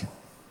sake,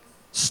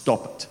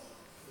 stop it.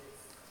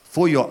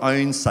 For your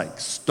own sake,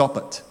 stop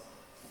it.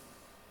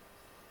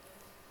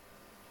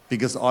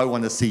 Because I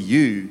want to see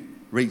you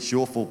reach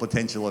your full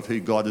potential of who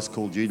God has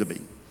called you to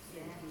be.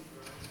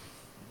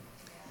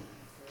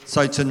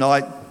 So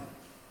tonight,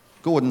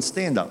 Gordon,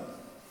 stand up.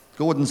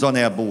 Gordon's on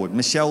our board.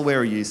 Michelle, where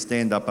are you?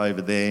 Stand up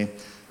over there.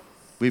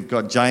 We've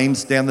got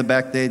James down the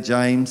back there.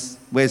 James.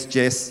 Where's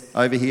Jess?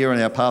 Over here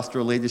on our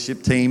pastoral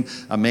leadership team.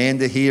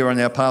 Amanda here on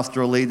our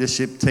pastoral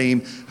leadership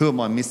team. Who am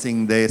I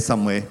missing there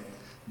somewhere?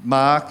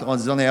 Mark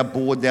is on our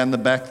board down the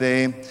back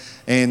there.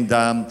 And,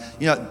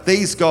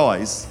 these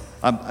guys,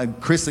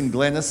 Chris and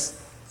Glennis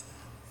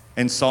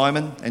and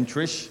Simon and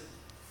Trish,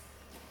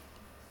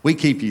 we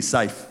keep you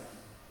safe.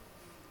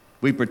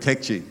 We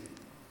protect you.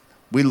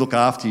 We look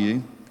after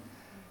you.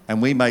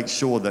 And we make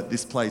sure that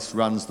this place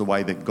runs the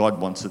way that God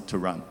wants it to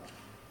run,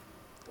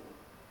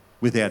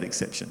 without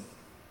exception.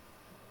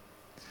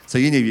 So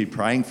you need to be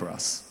praying for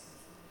us.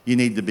 You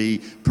need to be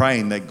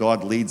praying that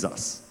God leads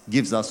us,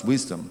 gives us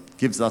wisdom,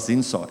 gives us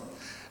insight.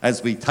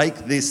 As we take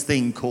this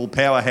thing called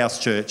Powerhouse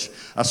Church,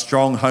 a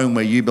strong home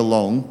where you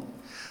belong,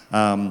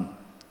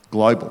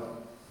 global.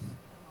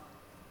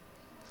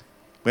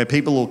 Where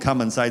people will come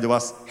and say to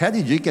us, how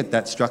did you get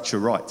that structure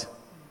right?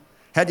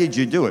 How did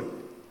you do it?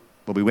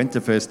 Well, we went to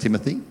 1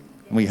 Timothy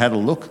and we had a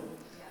look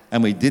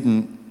and we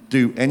didn't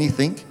do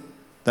anything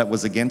that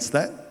was against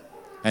that.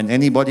 And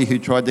anybody who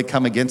tried to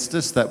come against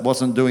us that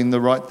wasn't doing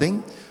the right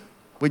thing,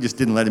 we just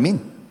didn't let him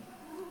in.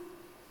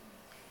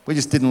 We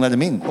just didn't let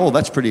him in. Oh,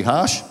 that's pretty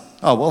harsh.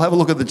 Oh, well, have a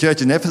look at the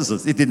church in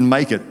Ephesus. It didn't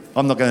make it.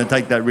 I'm not going to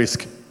take that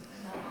risk.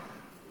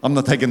 I'm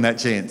not taking that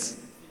chance.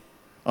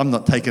 I'm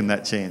not taking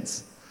that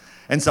chance.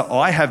 And so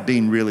I have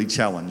been really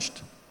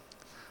challenged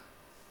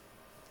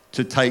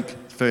to take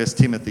 1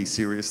 Timothy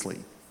seriously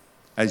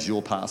as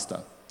your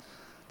pastor.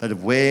 That if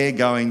we're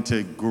going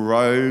to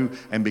grow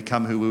and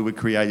become who we were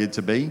created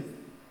to be,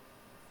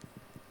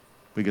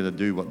 we've got to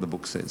do what the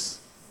book says.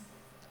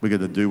 We've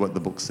got to do what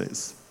the book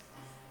says.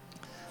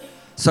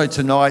 So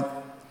tonight,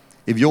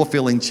 if you're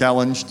feeling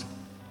challenged,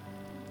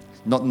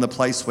 not in the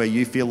place where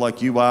you feel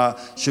like you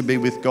should be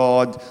with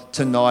God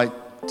tonight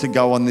to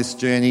go on this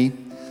journey,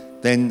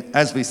 then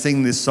as we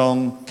sing this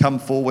song, come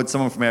forward.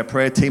 Someone from our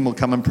prayer team will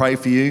come and pray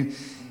for you.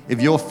 If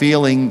you're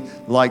feeling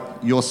like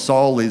your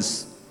soul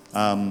is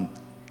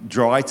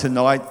dry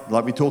tonight,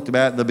 like we talked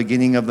about at the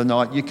beginning of the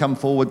night, you come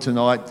forward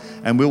tonight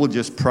and we will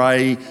just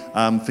pray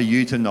for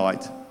you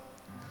tonight.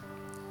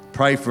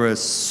 Pray for a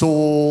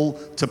Saul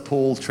to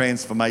Paul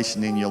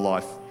transformation in your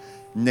life.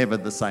 Never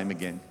the same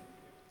again.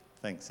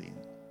 Thanks, Ian.